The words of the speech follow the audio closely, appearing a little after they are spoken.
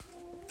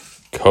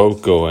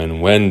Coco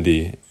and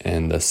Wendy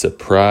and the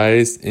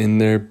surprise in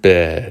their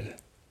bed.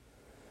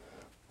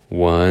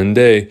 One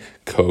day,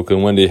 Coco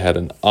and Wendy had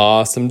an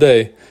awesome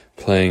day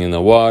playing in the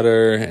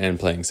water and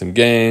playing some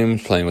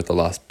games, playing with the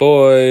Lost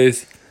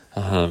Boys,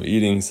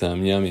 eating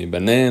some yummy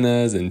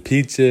bananas and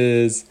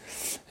peaches,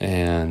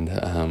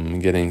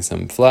 and getting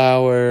some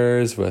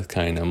flowers with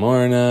Kaina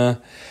Morna.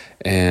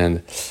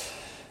 And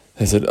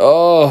they said,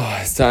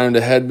 it's time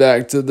to head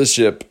back to the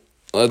ship.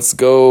 Let's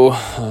go,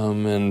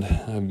 and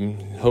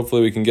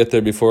hopefully we can get there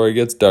before it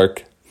gets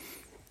dark.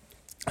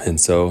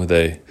 And so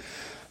they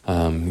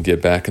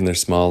get back in their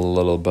small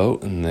little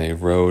boat, and they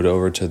rowed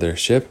over to their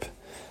ship,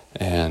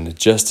 and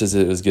just as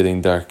it was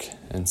getting dark.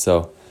 And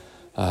so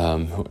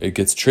it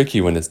gets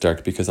tricky when it's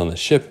dark, because on the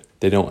ship,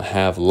 they don't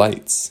have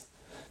lights.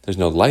 There's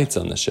no lights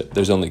on the ship.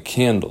 There's only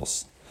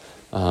candles.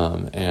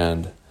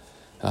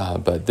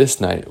 But this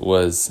night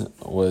was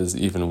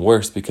even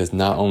worse, because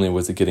not only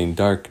was it getting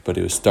dark, but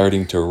it was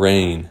starting to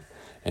rain.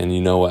 And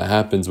you know what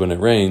happens when it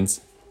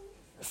rains?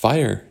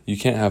 Fire. You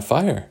can't have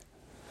fire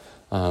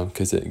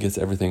because it gets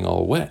everything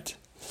all wet.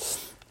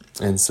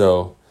 And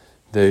so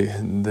they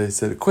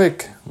said,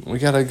 quick, we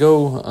gotta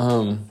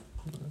go.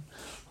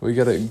 We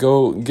gotta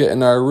go get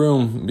in our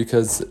room,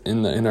 because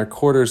in our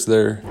quarters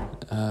there,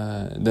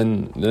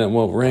 then it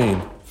won't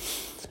rain.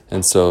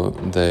 And so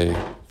they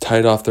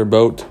tied off their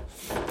boat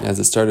as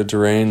it started to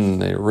rain,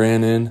 and they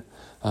ran in,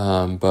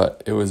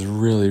 but it was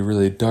really,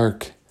 really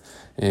dark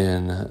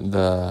in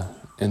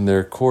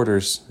their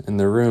quarters, in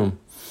their room.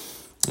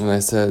 And I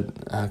said,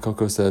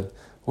 Coco said,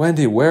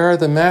 Wendy, where are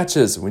the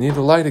matches? We need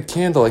to light a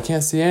candle. I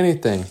can't see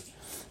anything.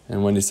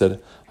 And Wendy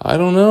said, I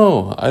don't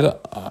know.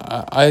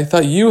 I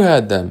thought you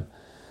had them.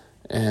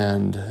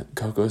 And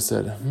Coco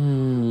said,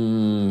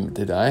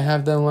 did I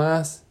have them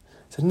last?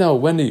 I said, no,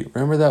 Wendy,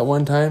 remember that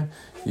one time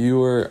you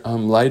were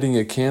lighting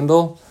a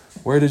candle?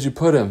 Where did you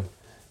put him?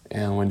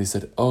 And Wendy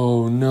said,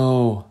 oh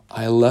no,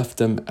 I left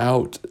him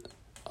out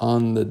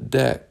on the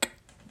deck.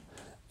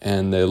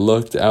 And they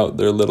looked out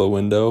their little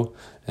window,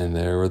 and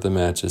there were the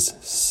matches,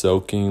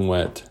 soaking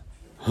wet.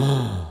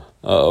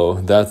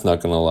 That's not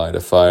going to light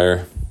a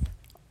fire.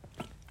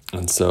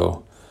 And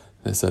so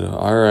they said,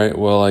 all right,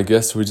 well, I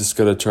guess we just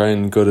got to try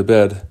and go to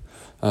bed.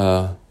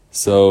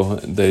 So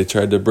they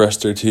tried to brush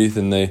their teeth,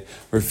 and they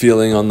were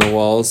feeling on the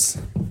walls,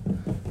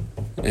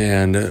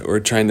 and were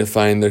trying to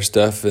find their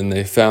stuff, and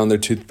they found their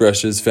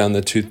toothbrushes, found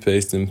the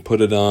toothpaste, and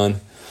put it on,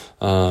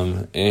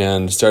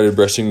 and started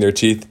brushing their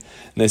teeth.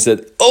 And they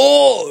said,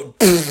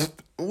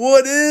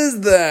 what is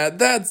that?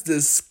 That's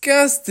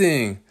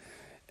disgusting.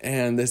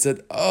 And they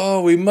said,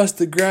 we must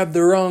have grabbed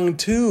the wrong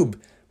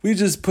tube. We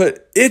just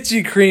put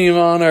itchy cream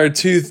on our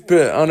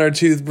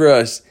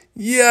toothbrush.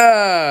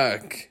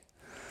 Yuck.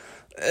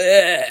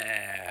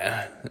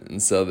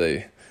 And so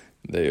they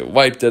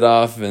wiped it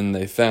off, and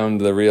they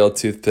found the real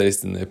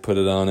toothpaste, and they put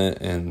it on it,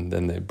 and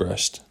then they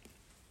brushed.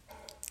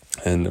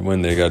 And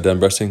when they got done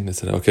brushing, they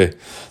said, okay,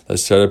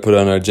 let's try to put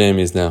on our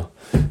jammies now.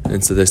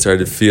 And so they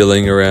started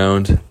feeling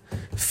around, and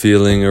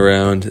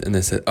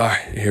they said, all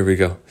right, here we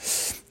go.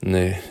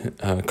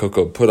 And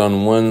Coco put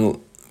on one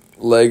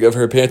leg of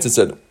her pants and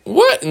said,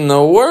 what in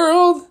the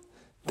world?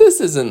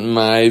 This isn't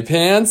my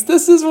pants.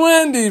 This is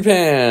Wendy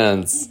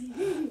pants.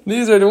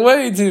 These are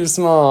way too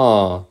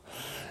small.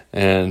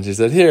 And she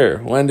said,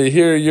 here, Wendy,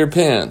 here are your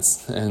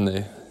pants. And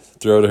they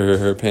threw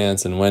her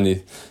pants, and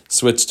Wendy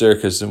switched her,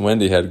 because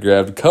Wendy had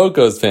grabbed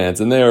Coco's pants,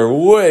 and they were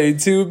way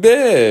too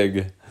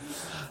big.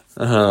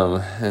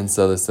 And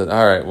so they said,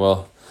 all right,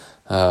 well,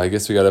 I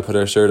guess we got to put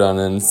our shirt on.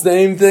 And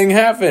same thing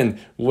happened.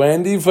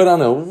 Wendy put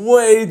on a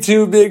way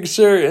too big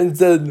shirt and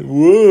said,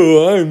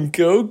 whoa, I'm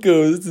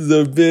Coco. This is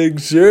a big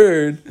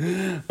shirt.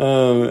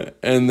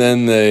 And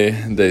then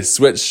they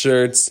switched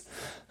shirts,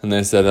 and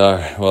they said, all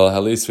right, well,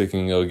 at least we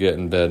can go get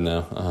in bed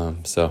now.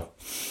 So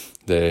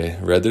they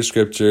read their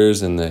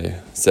scriptures, and they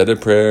said a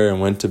prayer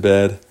and went to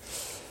bed.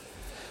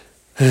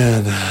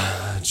 And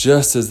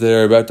just as they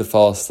were about to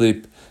fall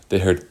asleep, they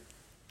heard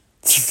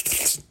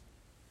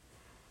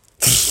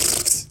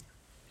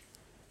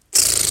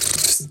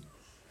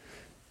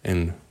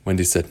and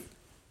Wendy said,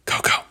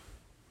 Coco,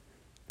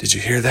 did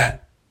you hear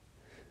that?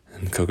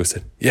 And Coco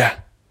said, yeah,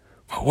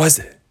 what was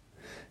it?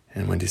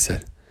 And Wendy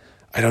said,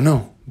 I don't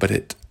know, but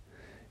it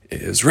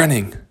was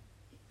running.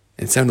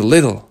 It sounded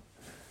little.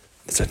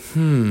 I said,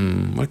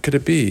 what could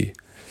it be?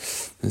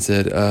 I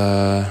said,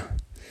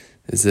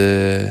 is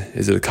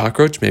it a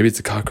cockroach? Maybe it's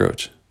a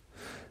cockroach.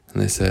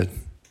 And they said,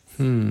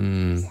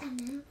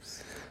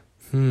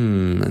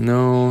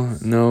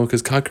 no,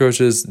 because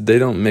cockroaches, they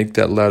don't make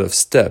that loud of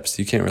steps.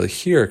 You can't really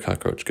hear a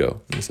cockroach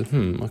go. And I said,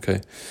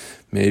 okay,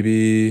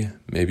 maybe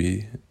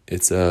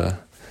it's a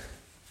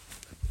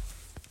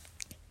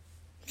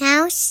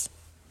mouse.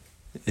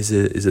 Is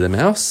it a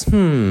mouse? I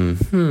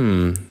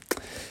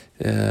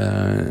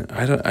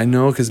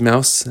know, because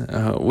mouse.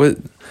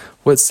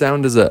 What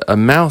sound does a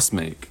mouse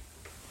make?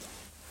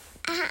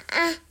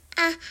 Mouse.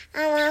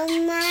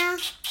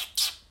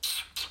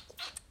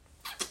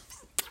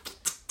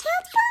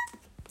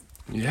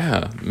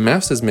 Yeah,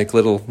 mouses make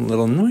little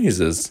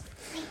noises.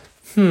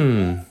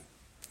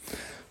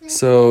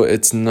 So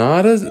it's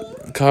not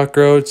a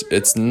cockroach.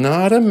 It's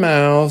not a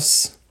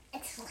mouse.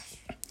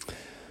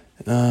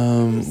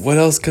 What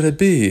else could it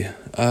be?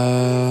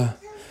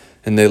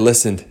 And they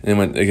listened and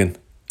went again.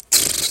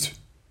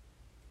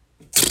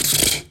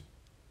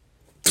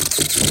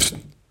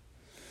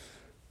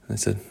 I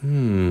said,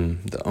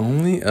 the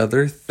only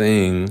other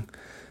thing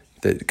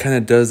that kind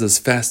of does those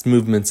fast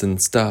movements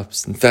and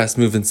stops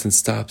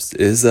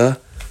is a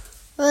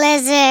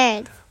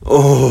Lizard.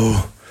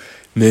 Oh,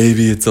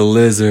 maybe it's a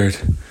lizard.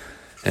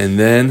 And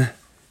then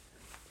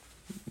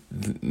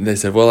they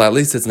said, well, at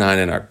least it's not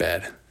in our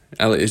bed.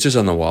 It's just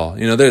on the wall.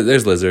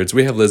 There's lizards.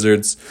 We have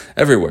lizards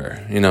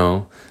everywhere,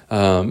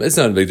 It's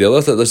not a big deal.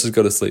 Let's just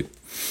go to sleep.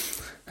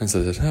 And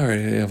so they said, all right,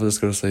 yeah, let's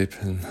go to sleep.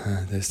 And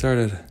they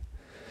started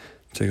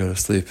to go to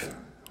sleep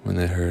when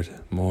they heard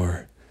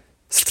more.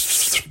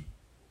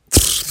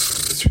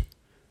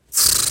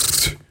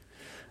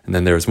 And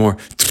then there was more.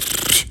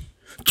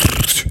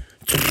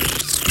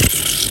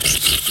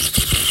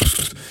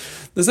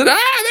 They said,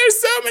 there's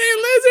so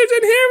many lizards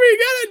in here. We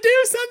gotta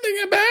do something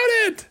about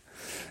it.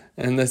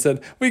 And they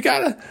said, we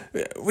gotta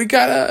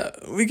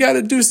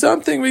do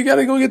something. We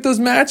gotta go get those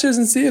matches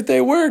and see if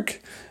they work.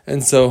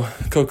 And so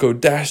Coco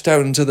dashed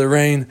out into the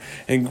rain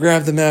and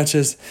grabbed the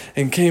matches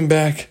and came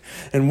back.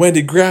 And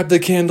Wendy grabbed the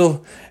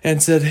candle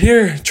and said,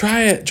 here,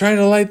 try it. Try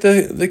to light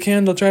the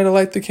candle. Try to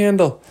light the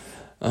candle.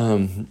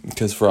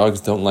 Because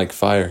frogs don't like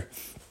fire.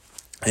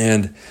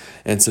 And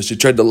so she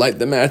tried to light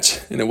the match,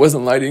 and it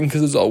wasn't lighting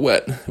because it's all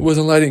wet.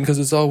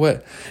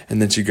 And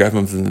then she grabbed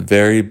them from the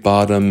very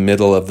bottom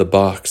middle of the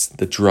box,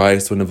 the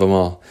driest one of them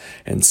all,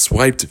 and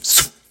swiped.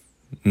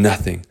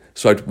 Nothing.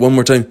 Swiped one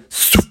more time.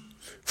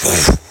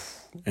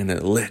 And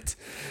it lit.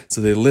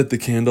 So they lit the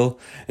candle,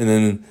 and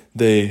then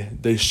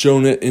they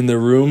shone it in the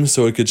room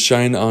so it could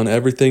shine on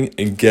everything.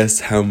 And guess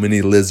how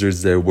many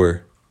lizards there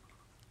were?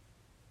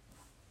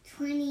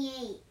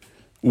 28.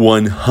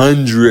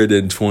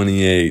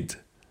 128.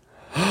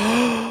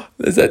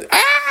 They said,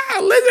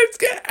 lizards,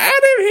 get out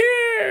of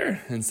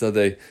here. And so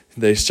they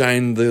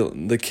shined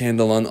the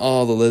candle on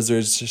all the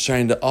lizards,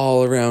 shined it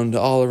all around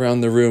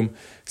the room.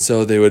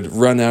 So they would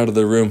run out of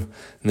the room.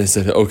 And they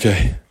said,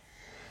 okay,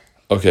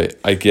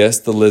 I guess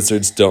the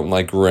lizards don't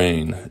like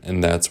rain.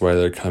 And that's why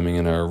they're coming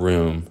in our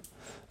room.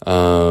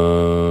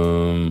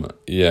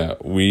 Yeah,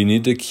 we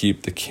need to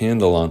keep the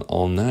candle on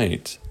all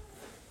night.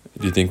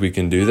 Do you think we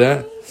can do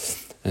that?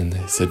 And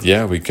they said,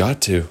 yeah, we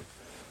got to.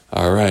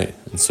 All right.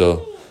 And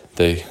so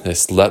they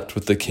slept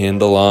with the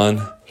candle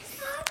on,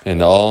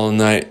 and all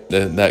night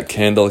that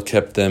candle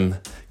kept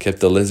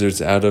the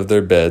lizards out of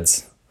their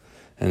beds.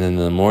 And then in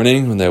the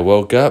morning when they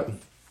woke up,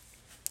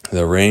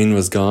 the rain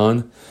was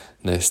gone,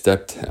 and they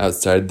stepped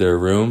outside their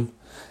room,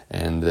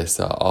 and they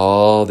saw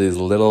all these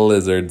little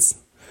lizards.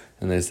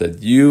 And they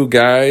said, you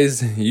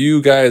guys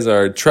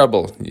are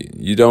trouble.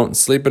 You don't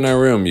sleep in our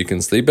room. You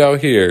can sleep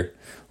out here,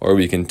 or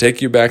we can take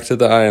you back to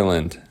the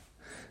island.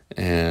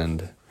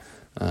 And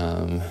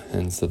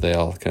so they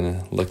all kind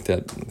of looked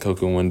at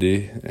Coco and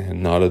Wendy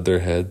and nodded their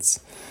heads.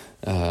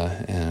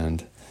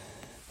 And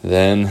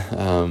then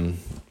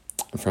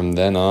from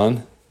then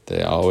on,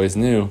 they always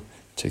knew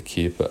to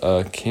keep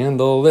a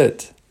candle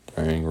lit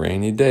during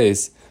rainy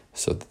days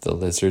so that the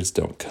lizards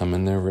don't come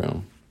in their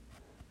room.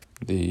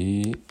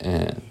 The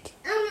end.